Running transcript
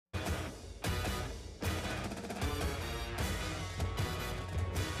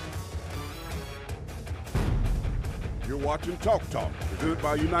watching ChalkTalk, presented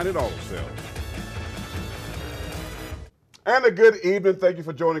by United Auto Sales. And a good evening. Thank you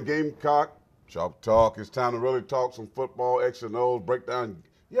for joining Gamecock ChalkTalk. It's time to really talk some football, X and O's, break down.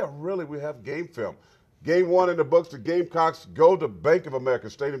 Yeah, really, we have game film. Game one in the books. The Gamecocks go to Bank of America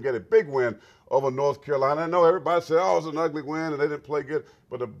Stadium, get a big win over North Carolina. I know everybody said, oh, it was an ugly win and they didn't play good.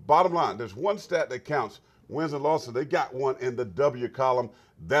 But the bottom line, there's one stat that counts. Wins and losses, they got one in the W column.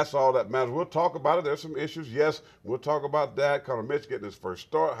 That's all that matters. We'll talk about it. There's some issues. Yes, we'll talk about that. Connor Mitch getting his first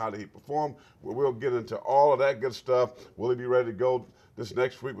start. How did he perform? We'll get into all of that good stuff. Will he be ready to go this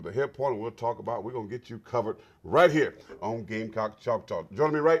next week with a hip point? We'll talk about it. We're going to get you covered right here on Gamecock Chalk Talk.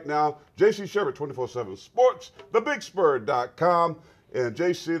 Joining me right now, JC Sherbert, 24/7 Sports, thebigspur.com. And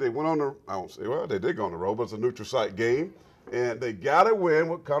JC, they went on the, I don't say, well, they did go on the road, but it's a neutral site game. And they got to win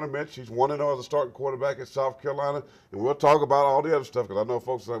with Connor Mitch. He's 1-0 as a starting quarterback at South Carolina. And we'll talk about all the other stuff because I know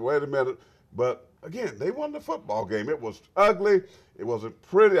folks are like, wait a minute. But, again, they won the football game. It was ugly. It wasn't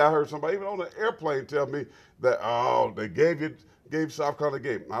pretty. I heard somebody even on the airplane tell me that, oh, they gave South Carolina the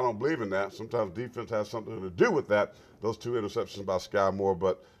game. I don't believe in that. Sometimes defense has something to do with that. Those two interceptions by Sky Moore.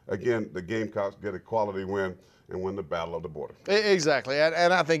 But, again, the Gamecocks get a quality win and win the battle of the border. Exactly.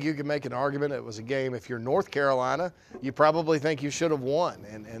 And I think you can make an argument it was a game. If you're North Carolina, you probably think you should have won.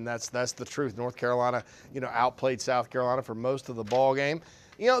 And that's the truth. North Carolina, outplayed South Carolina for most of the ball game.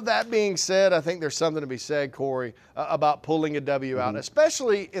 That being said, I think there's something to be said, Corey, about pulling a W out,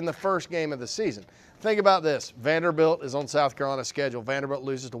 especially in the first game of the season. Think about this. Vanderbilt is on South Carolina's schedule. Vanderbilt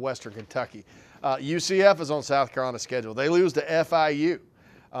loses to Western Kentucky. UCF is on South Carolina's schedule. They lose to FIU.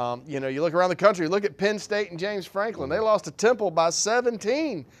 You look around the country, look at Penn State and James Franklin. They lost to Temple by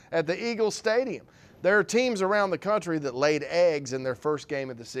 17 at the Eagles Stadium. There are teams around the country that laid eggs in their first game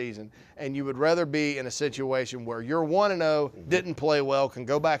of the season, and you would rather be in a situation where you're 1-0, didn't play well, can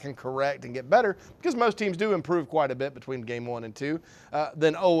go back and correct and get better, because most teams do improve quite a bit between game 1 and 2,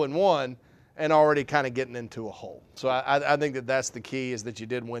 than 0-1 and already kind of getting into a hole. So I think that's the key, is that you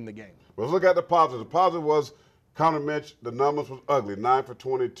did win the game. Let's look at the positive. The positive was Connor Mitch, the numbers was ugly, 9 for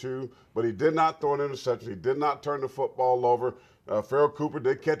 22, but he did not throw an interception. He did not turn the football over. Farrell Cooper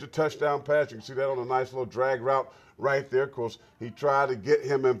did catch a touchdown pass. You can see that on a nice little drag route right there. Of course, he tried to get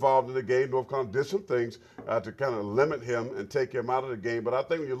him involved in the game. North Carolina did some things to kind of limit him and take him out of the game. But I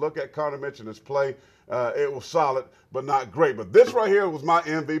think when you look at Connor Mitch and his play, it was solid, but not great. But this right here was my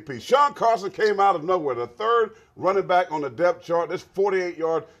MVP. Sean Carson came out of nowhere, the third running back on the depth chart. This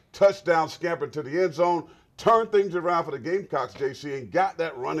 48-yard touchdown scamper to the end zone. Turned things around for the Gamecocks, JC, and got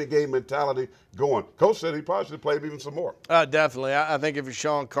that running game mentality going. Coach said he probably should have played even some more. Definitely. I think if you're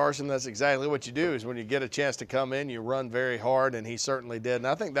Sean Carson, that's exactly what you do, is when you get a chance to come in, you run very hard, and he certainly did. And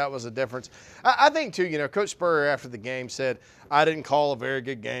I think that was a difference. I think, too, Coach Spurrier after the game said, I didn't call a very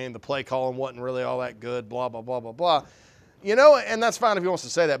good game. The play calling wasn't really all that good, blah, blah, blah, blah, blah. And that's fine if he wants to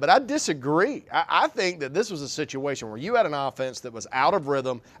say that, but I disagree. I think that this was a situation where you had an offense that was out of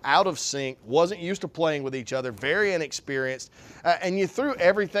rhythm, out of sync, wasn't used to playing with each other, very inexperienced, and you threw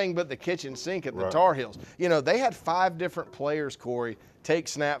everything but the kitchen sink at the Tar Heels. They had 5 different players, Corey, take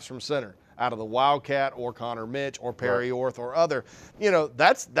snaps from center out of the Wildcat or Connor Mitch or Perry Orth or other.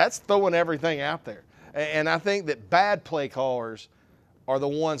 That's throwing everything out there. And I think that bad play callers are the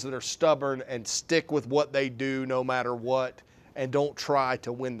ones that are stubborn and stick with what they do no matter what and don't try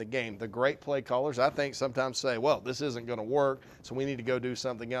to win the game. The great play callers, I think, sometimes say, well, this isn't going to work, so we need to go do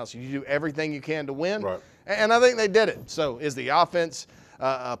something else. You do everything you can to win, and I think they did it. So is the offense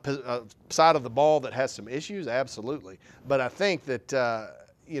a side of the ball that has some issues? Absolutely. But I think that,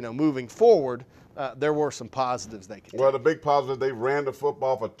 moving forward, there were some positives they could take. Well, the big positive, they ran the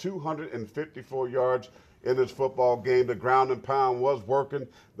football for 254 yards in this football game. The ground and pound was working.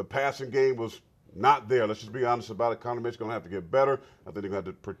 The passing game was not there. Let's just be honest about it. Connor Mitch is going to have to get better. I think they're going to have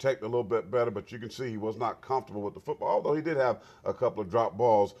to protect a little bit better, but you can see he was not comfortable with the football, although he did have a couple of drop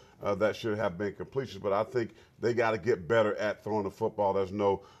balls that should have been completions. But I think they got to get better at throwing the football. There's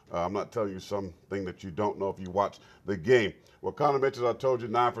no, I'm not telling you something that you don't know if you watch the game. Well, Connor Mitch, as I told you,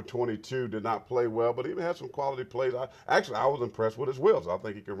 9 for 22, did not play well, but even had some quality plays. I was impressed with his wheels. I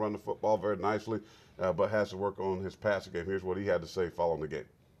think he can run the football very nicely, but has to work on his passing game. Here's what he had to say following the game.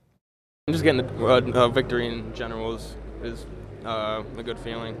 Just getting a victory in general is a good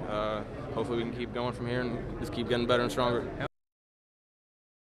feeling. Hopefully we can keep going from here and just keep getting better and stronger.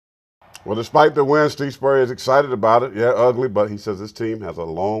 Well, despite the win, Steve Spurrier is excited about it. Yeah, ugly, but he says his team has a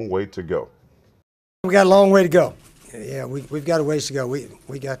long way to go. We got a long way to go. Yeah, we've got a ways to go.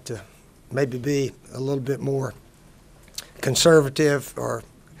 We got to maybe be a little bit more conservative, or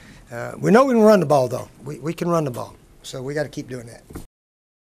we know we can run the ball, though. We can run the ball, so we got to keep doing that.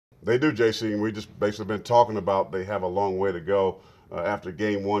 They do, JC, and we just basically been talking about they have a long way to go. After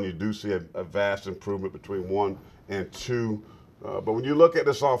game one, you do see a vast improvement between 1 and 2. But when you look at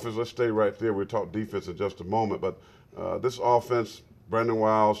this offense, let's stay right there. We'll talk defense in just a moment. But this offense, Brandon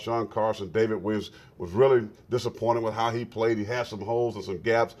Wiles, Sean Carson, David Williams, was really disappointed with how he played. He had some holes and some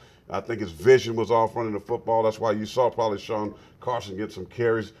gaps. I think his vision was off running the football. That's why you saw probably Sean Carson get some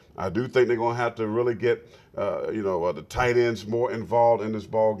carries. I do think they're going to have to really get, the tight ends more involved in this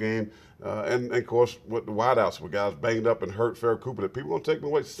ball game. And of course, with the wideouts, with guys banged up and hurt, Fair Cooper, that people are going to take them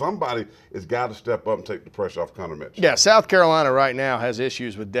away. Somebody has got to step up and take the pressure off Connor Mitch. Yeah, South Carolina right now has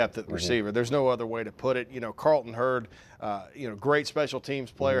issues with depth at receiver. There's no other way to put it. Carlton Hurd, great special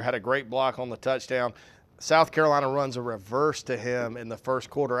teams player, had a great block on the touchdown. South Carolina runs a reverse to him in the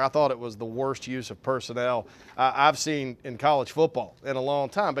first quarter. I thought it was the worst use of personnel I've seen in college football in a long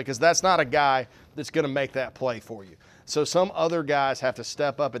time, because that's not a guy that's going to make that play for you. So some other guys have to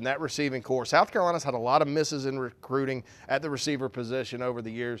step up in that receiving corps. South Carolina's had a lot of misses in recruiting at the receiver position over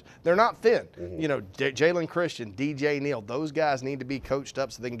the years. They're not thin. Jalen Christian, DJ Neal, those guys need to be coached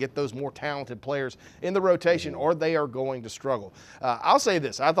up so they can get those more talented players in the rotation, or they are going to struggle. I'll say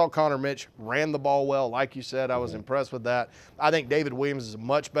this. I thought Connor Mitch ran the ball well. Like you said, I was impressed with that. I think David Williams is a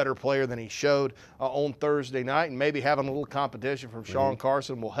much better player than he showed on Thursday night, and maybe having a little competition from Sean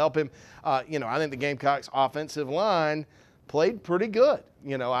Carson will help him. I think the Gamecocks' offensive line played pretty good.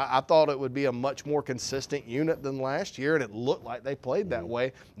 I thought it would be a much more consistent unit than last year, and it looked like they played that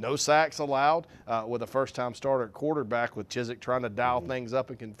way. No sacks allowed with a first-time starter at quarterback, with Chiswick trying to dial things up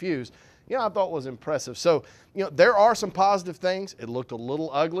and confuse. I thought was impressive. So, there are some positive things. It looked a little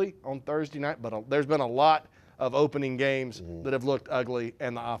ugly on Thursday night, but there's been a lot of opening games that have looked ugly,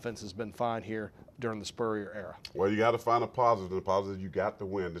 and the offense has been fine here during the Spurrier era. Well, you got to find a positive. And the positive, you got to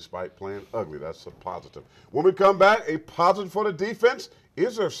win despite playing ugly. That's a positive. When we come back, a positive for the defense.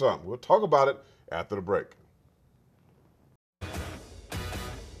 Is there some? We'll talk about it after the break.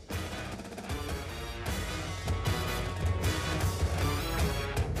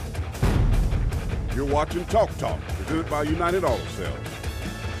 You're watching ChalkTalk, presented by United Auto Sales.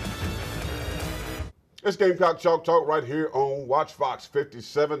 It's Gamecock ChalkTalk right here on Watch Fox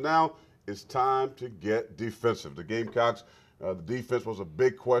 57. Now it's time to get defensive. The Gamecocks, the defense was a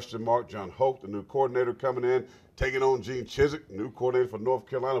big question mark. John Hoke, the new coordinator, coming in, taking on Gene Chiswick, new coordinator for North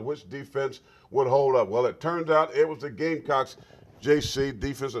Carolina. Which defense would hold up? Well, it turns out it was the Gamecocks, JC,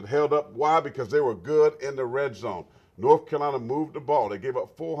 defense that held up. Why? Because they were good in the red zone. North Carolina moved the ball. They gave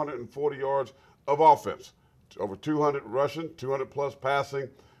up 440 yards of offense, over 200 rushing, 200-plus passing,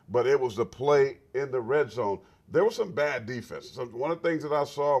 but it was the play in the red zone. There was some bad defense. So one of the things that I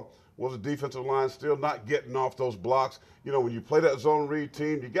saw was the defensive line still not getting off those blocks. When you play that zone read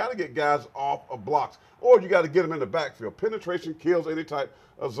team, you got to get guys off of blocks, or you got to get them in the backfield. Penetration kills any type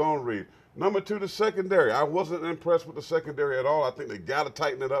of zone read. Number two, the secondary. I wasn't impressed with the secondary at all. I think they got to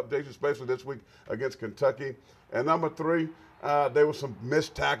tighten it up, especially this week against Kentucky. And number three, there were some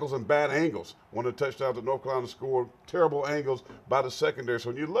missed tackles and bad angles. One of the touchdowns that North Carolina scored, terrible angles by the secondary. So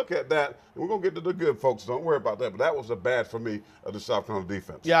when you look at that, and we're going to get to the good folks, don't worry about that, but that was the bad for me of the South Carolina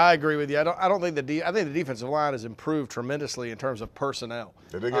defense. Yeah, I agree with you. I don't think I think the defensive line has improved tremendously in terms of personnel.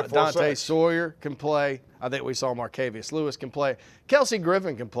 They did get Dante Sawyer can play. I think we saw Marcavius Lewis can play. Kelsey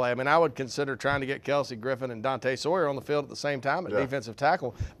Griffin can play. I mean, I would consider trying to get Kelsey Griffin and Dante Sawyer on the field at the same time at defensive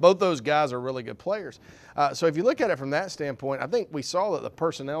tackle. Both those guys are really good players. So if you look at it from that standpoint, I think we saw that the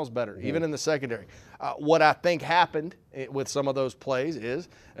personnel is better, even in the secondary. What I think happened with some of those plays is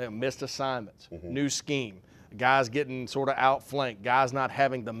missed assignments, new scheme, guys getting sort of outflanked, guys not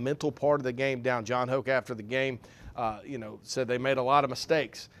having the mental part of the game down. John Hoke, after the game, said they made a lot of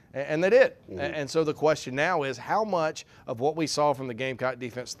mistakes, and they did. And so the question now is, how much of what we saw from the Gamecock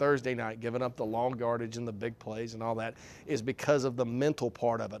defense Thursday night, giving up the long yardage and the big plays and all that, is because of the mental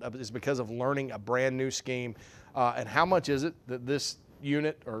part of it, is because of learning a brand new scheme, and how much is it that this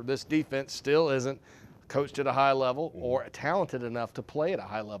unit or this defense still isn't coached at a high level or talented enough to play at a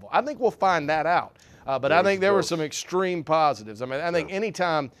high level? I think we'll find that out. But I think there were some extreme positives. I mean, I think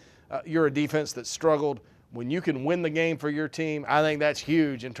anytime you're a defense that struggled, when you can win the game for your team, I think that's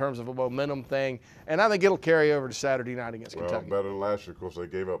huge in terms of a momentum thing. And I think it'll carry over to Saturday night against Kentucky. Better than last year. Of course, they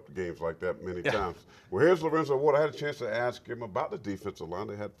gave up games like that many times. Well, here's Lorenzo Ward. I had a chance to ask him about the defensive line.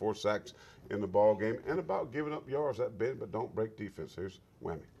 They had 4 sacks in the ball game, and about giving up yards. That bend, but don't break defense. Here's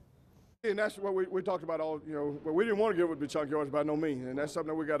Whammy. And that's what we talked about all, but we didn't want to give up the chunk yards by no means, and that's something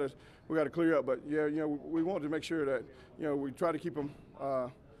that we got to clear up. But we wanted to make sure that we try to keep them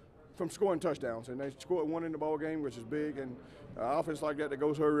from scoring touchdowns, and they scored one in the ball game, which is big. And offense like that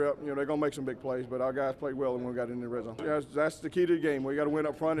goes hurry up, they're gonna make some big plays. But our guys played well when we got in the red zone. Yeah, that's the key to the game. We got to win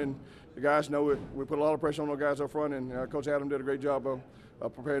up front, and the guys know it. We put a lot of pressure on those guys up front, and Coach Adam did a great job of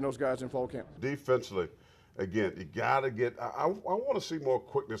preparing those guys in fall camp. Defensively, again, you got to get. I want to see more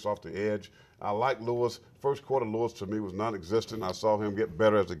quickness off the edge. I like Lewis. First quarter, Lewis to me was non-existent. I saw him get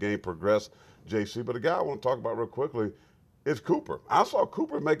better as the game progressed. JC, but the guy I want to talk about real quickly is Cooper. I saw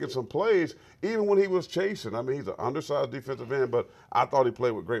Cooper making some plays even when he was chasing. I mean, he's an undersized defensive end, but I thought he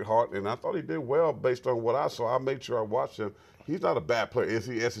played with great heart, and I thought he did well based on what I saw. I made sure I watched him. He's not a bad player. Is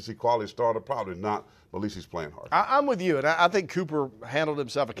he SEC quality starter? Probably not, but at least he's playing hard. I'm with you, and I think Cooper handled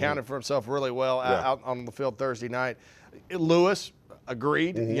himself, accounted for himself really well out on the field Thursday night. Lewis,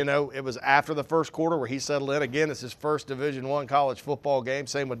 agreed. It was after the first quarter where he settled in. Again, it's his first Division I college football game.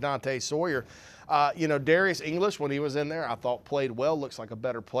 Same with Dante Sawyer. Darius English, when he was in there, I thought played well, looks like a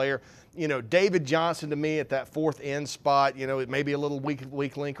better player. David Johnson to me at that fourth end spot, it may be a little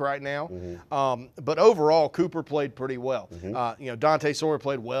weak link right now. But overall, Cooper played pretty well. Dante Sawyer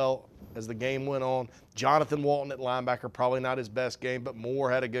played well as the game went on. Jonathan Walton at linebacker, probably not his best game, but Moore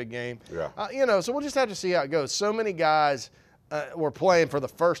had a good game. So we'll just have to see how it goes. So many guys were playing for the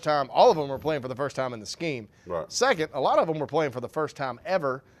first time. All of them were playing for the first time in the scheme. Second, a lot of them were playing for the first time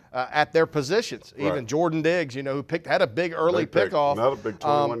ever at their positions. Even Jordan Diggs, who had a big early pickoff. Another big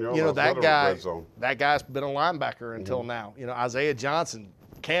 21-year-old. That guy's been a linebacker until now. Isaiah Johnson,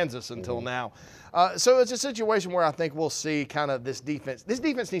 Kansas until now. So it's a situation where I think we'll see kind of this defense. This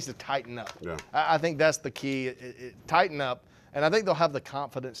defense needs to tighten up. I think that's the key. Tighten up. And I think they'll have the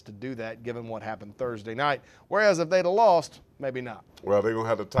confidence to do that given what happened Thursday night. Whereas if they'd have lost, maybe not. Well, they're going to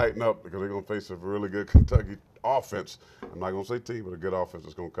have to tighten up because they're going to face a really good Kentucky offense. I'm not going to say team, but a good offense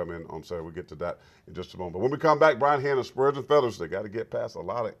is going to come in on Saturday. We'll get to that in just a moment. But when we come back, Brian Hanna, Spurs and Feathers, they got to get past a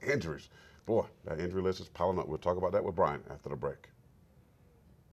lot of injuries. Boy, that injury list is piling up. We'll talk about that with Brian after the break.